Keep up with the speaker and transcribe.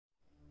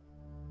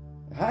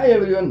Hi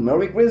everyone,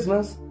 Merry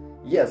Christmas!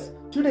 Yes,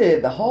 today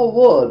the whole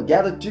world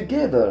gathered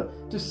together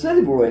to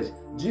celebrate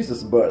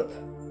Jesus' birth.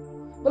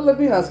 But let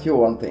me ask you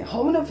one thing.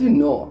 How many of you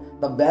know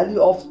the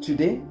value of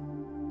today?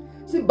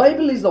 See,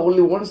 Bible is the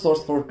only one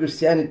source for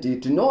Christianity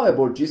to know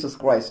about Jesus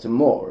Christ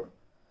more.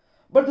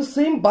 But the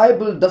same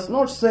Bible does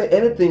not say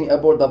anything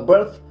about the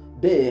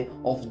birthday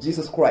of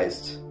Jesus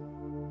Christ.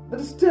 But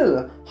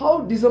still,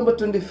 how December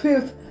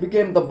 25th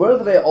became the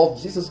birthday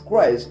of Jesus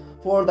Christ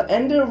for the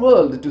entire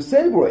world to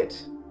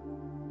celebrate?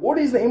 What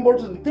is the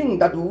important thing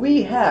that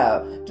we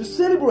have to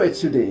celebrate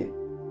today?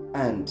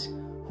 And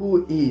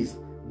who is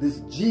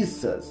this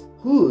Jesus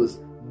whose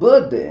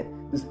birthday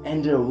this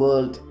entire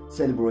world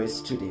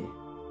celebrates today?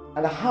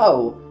 And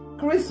how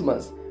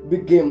Christmas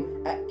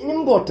became an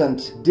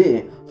important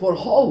day for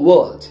whole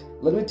world?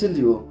 Let me tell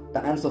you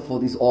the answer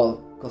for these all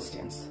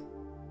questions.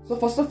 So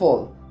first of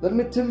all, let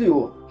me tell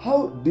you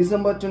how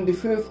December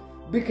 25th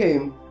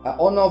became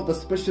one of the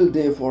special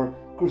day for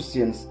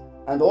Christians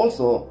and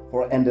also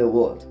for entire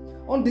world.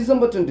 On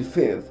December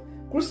 25th,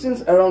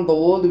 Christians around the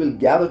world will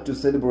gather to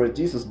celebrate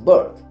Jesus'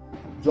 birth.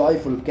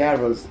 Joyful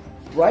carols,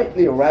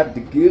 brightly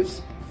wrapped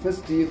gifts,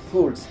 festive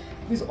foods,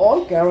 these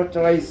all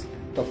characterize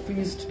the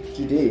feast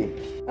today,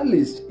 at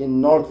least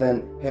in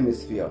Northern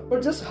Hemisphere.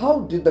 But just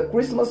how did the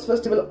Christmas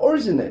festival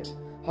originate?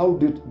 How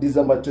did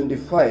December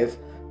 25th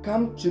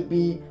come to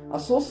be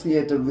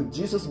associated with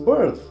Jesus'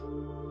 birth?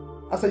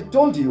 As I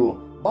told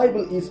you,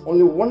 Bible is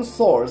only one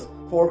source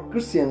for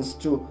Christians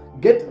to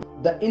get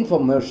the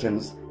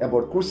informations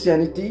about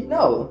Christianity.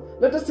 Now,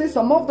 let us see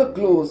some of the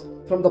clues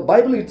from the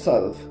Bible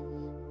itself.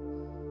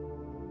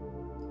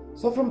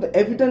 So from the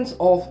evidence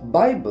of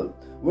Bible,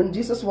 when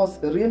Jesus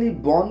was really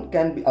born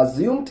can be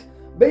assumed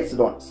based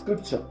on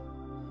scripture.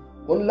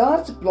 One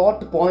large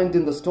plot point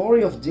in the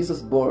story of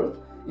Jesus' birth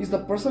is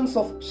the presence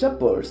of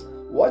shepherds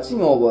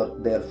watching over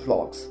their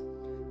flocks.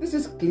 This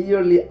is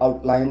clearly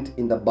outlined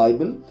in the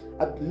Bible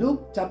at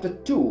Luke chapter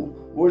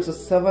 2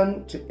 verses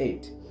 7 to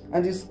 8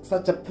 and is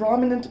such a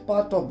prominent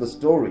part of the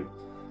story.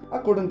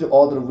 According to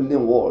author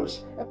William Walsh,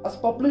 as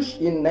published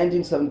in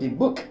 1970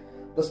 book,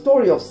 The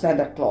Story of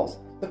Santa Claus,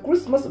 the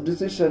Christmas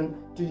decision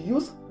to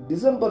use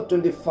December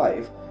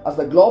 25 as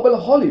a global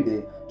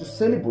holiday to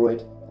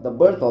celebrate the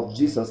birth of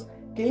Jesus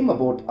came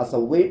about as a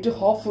way to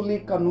hopefully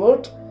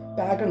convert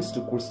pagans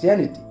to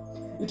Christianity.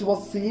 It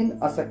was seen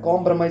as a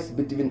compromise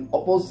between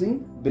opposing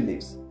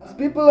beliefs. As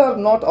people are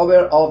not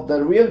aware of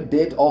the real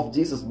date of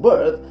Jesus'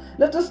 birth,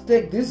 let us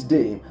take this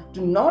day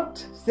to not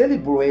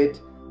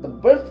celebrate the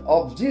birth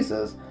of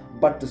Jesus,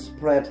 but to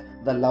spread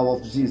the love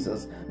of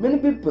Jesus. Many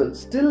people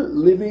still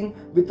living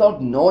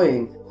without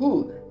knowing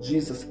who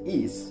Jesus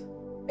is.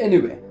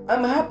 Anyway,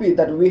 I'm happy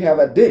that we have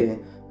a day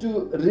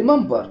to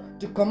remember,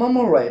 to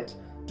commemorate,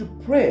 to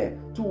pray,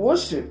 to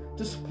worship,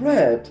 to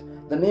spread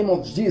the name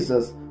of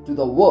Jesus to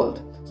the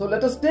world. So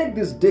let us take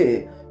this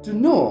day to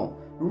know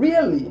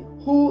really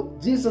who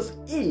Jesus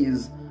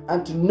is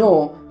and to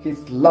know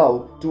His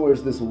love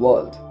towards this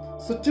world.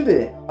 So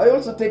today, I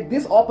also take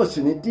this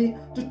opportunity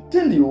to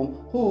tell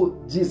you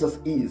who Jesus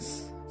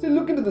is. See,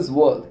 look into this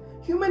world.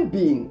 Human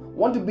beings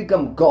want to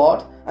become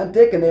God and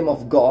take a name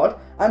of God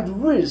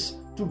and wish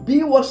to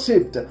be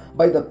worshipped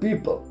by the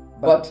people.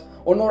 But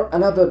on or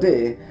another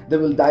day, they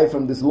will die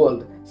from this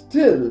world.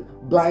 Still,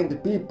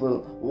 blind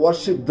people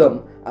worship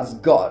them as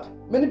God.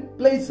 Many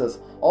places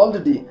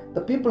already,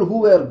 the people who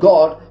were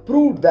God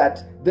proved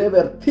that they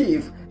were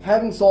thieves,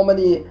 having so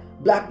many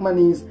black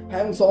monies,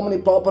 having so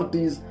many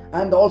properties,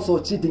 and also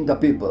cheating the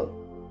people.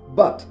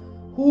 But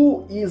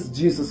who is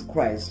Jesus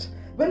Christ?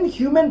 When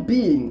human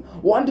beings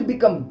want to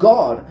become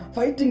God,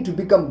 fighting to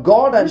become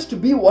God and to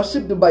be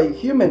worshipped by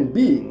human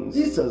beings,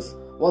 Jesus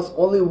was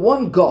only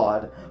one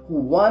God who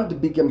wanted to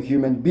become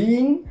human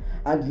being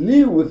and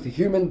live with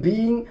human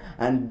being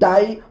and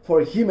die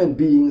for human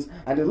beings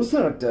and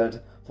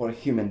resurrected for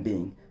human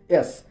being.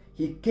 Yes,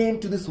 He came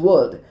to this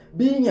world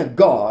being a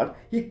God.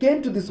 He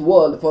came to this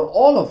world for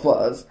all of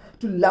us,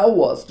 to love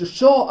us, to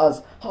show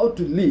us how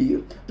to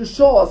live, to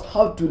show us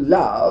how to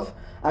love,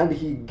 and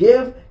He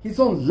gave His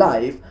own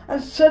life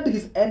and shed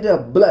His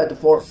entire blood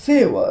for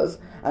save us,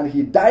 and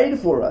He died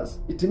for us.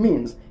 It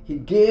means He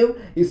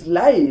gave His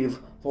life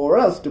for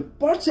us to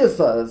purchase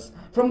us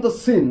from the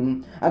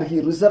sin, and He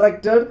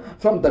resurrected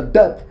from the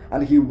death,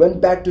 and He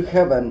went back to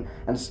heaven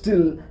and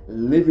still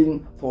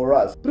living for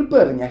us,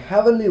 preparing a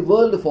heavenly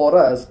world for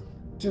us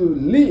to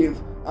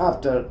live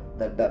after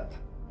the death.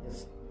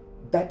 Yes,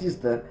 that is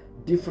the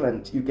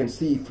difference you can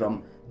see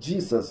from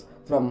Jesus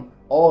from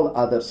all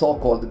other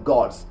so-called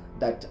gods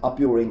that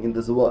appearing in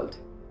this world.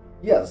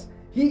 Yes,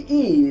 He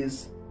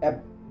is a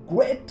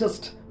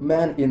greatest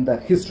man in the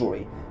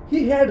history.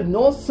 He had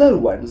no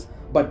servants,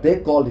 but they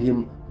called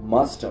Him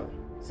master.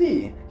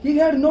 See, He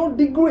had no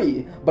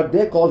degree, but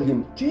they called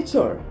Him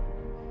teacher.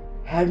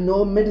 Had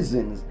no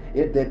medicines,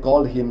 yet they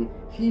called Him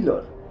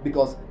healer,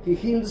 because He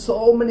healed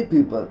so many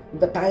people in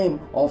the time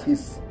of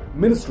His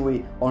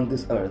ministry on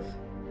this earth.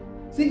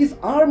 See, His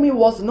army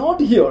was not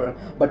here,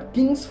 but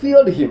kings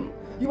feared Him.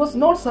 He was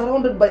not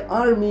surrounded by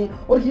army,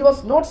 or he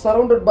was not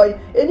surrounded by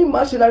any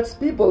martial arts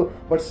people,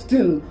 but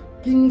still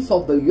kings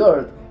of the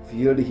earth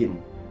feared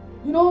him.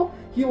 You know,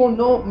 he won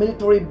no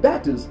military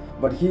battles,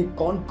 but he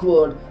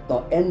conquered the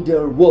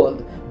entire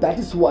world. That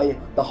is why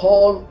the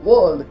whole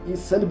world is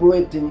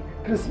celebrating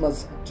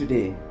Christmas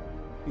today.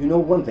 You know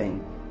one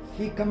thing,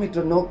 he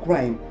committed no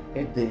crime,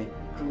 yet they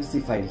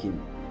crucified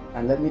him.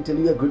 And let me tell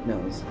you a good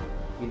news.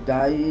 He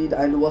died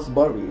and was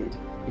buried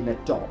in a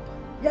tomb.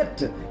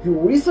 Yet he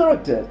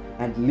resurrected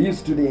and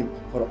lives today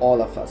for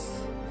all of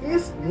us.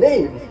 His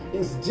name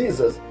is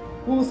Jesus,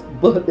 whose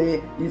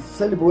birthday is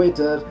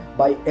celebrated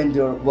by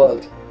entire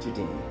world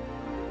today.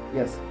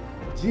 Yes,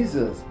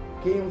 Jesus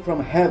came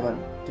from heaven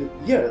to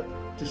earth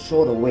to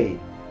show the way,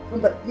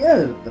 from the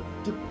earth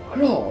to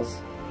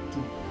cross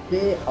to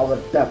pay our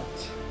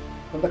debt,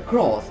 from the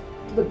cross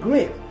to the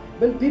grave.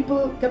 When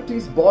people kept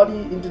his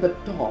body into the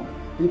tomb,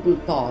 people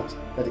thought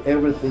that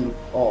everything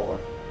over.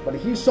 But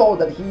he showed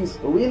that he is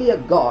really a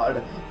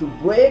God to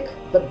break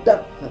the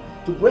death,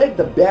 to break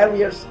the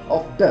barriers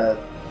of death,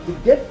 to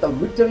get the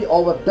victory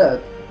over death,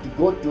 to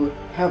go to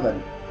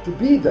heaven, to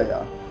be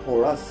there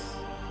for us.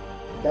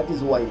 That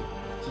is why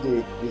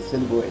today we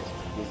celebrate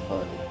his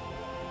birthday.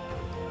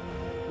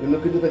 We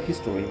look into the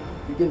history,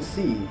 you can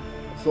see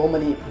so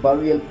many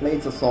burial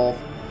places of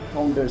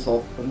founders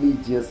of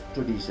religious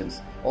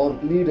traditions or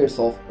leaders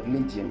of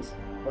religions.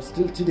 But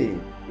still today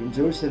in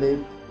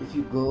Jerusalem, if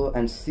you go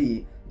and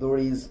see, there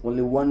is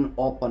only one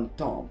open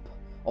tomb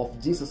of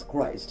Jesus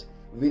Christ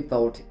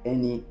without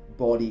any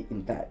body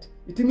in that.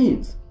 It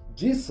means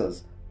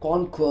Jesus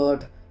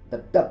conquered the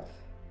death.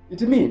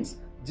 It means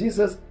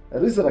Jesus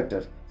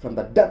resurrected from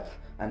the death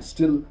and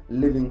still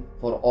living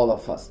for all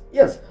of us.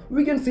 Yes,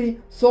 we can see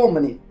so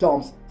many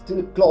tombs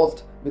still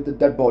closed with the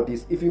dead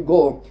bodies. If you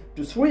go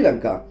to Sri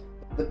Lanka,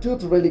 the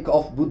tooth relic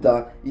of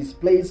Buddha is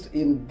placed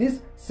in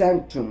this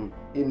sanctum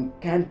in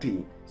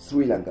Kanti,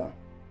 Sri Lanka.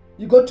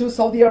 You go to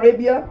Saudi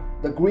Arabia,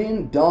 the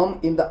Green Dome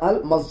in the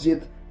Al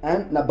Masjid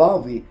and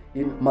Nabawi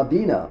in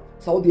Medina,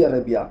 Saudi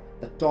Arabia,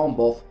 the tomb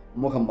of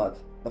Muhammad,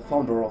 the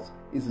founder of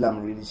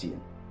Islam religion.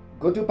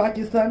 Go to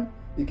Pakistan,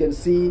 you can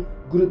see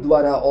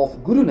Gurudwara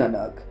of Guru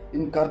Nanak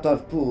in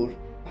Kartarpur,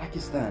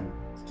 Pakistan,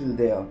 still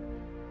there.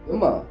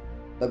 Yama,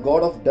 the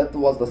god of death,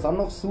 was the son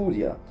of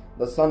Surya,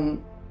 the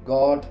sun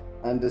god,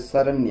 and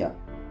Saranya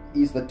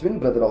is the twin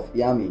brother of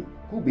Yami,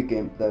 who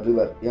became the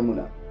river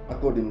Yamuna,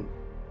 according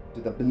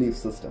to the belief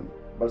system.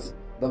 But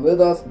the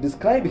Vedas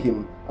describe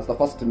him as the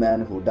first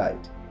man who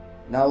died.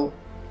 Now,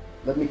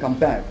 let me come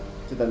back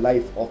to the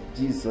life of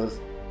Jesus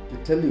to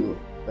tell you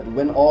that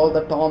when all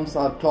the tombs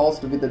are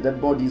closed with the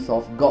dead bodies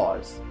of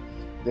gods,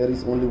 there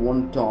is only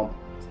one tomb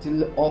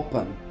still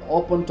open. The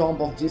open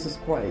tomb of Jesus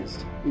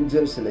Christ in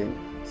Jerusalem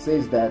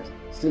says that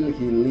still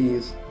he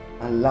lives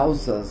and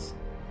loves us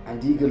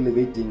and eagerly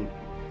waiting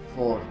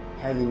for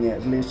having a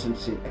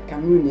relationship, a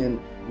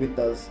communion with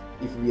us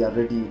if we are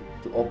ready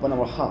to open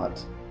our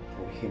heart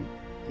for him.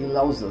 He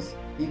loves us.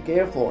 He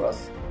cares for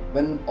us.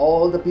 When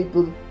all the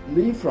people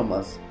leave from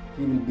us,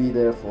 he will be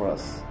there for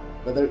us.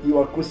 Whether you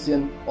are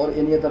Christian or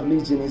any other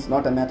religion is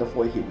not a matter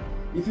for him.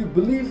 If you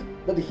believe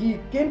that he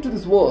came to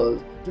this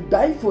world to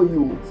die for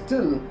you,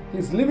 still he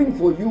is living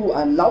for you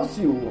and loves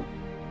you.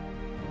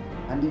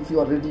 And if you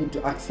are ready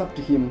to accept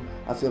him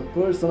as your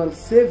personal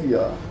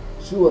savior,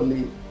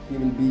 surely he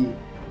will be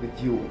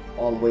with you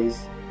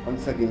always.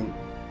 Once again,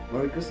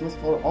 Merry Christmas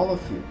for all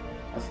of you.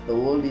 As the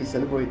world is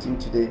celebrating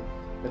today,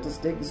 let us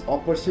take this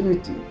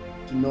opportunity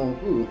to know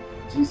who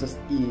Jesus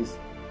is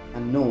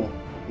and know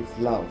his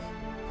love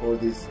for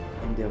this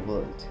entire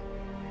world.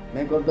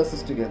 May God bless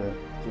us together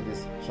through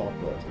this short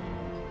word.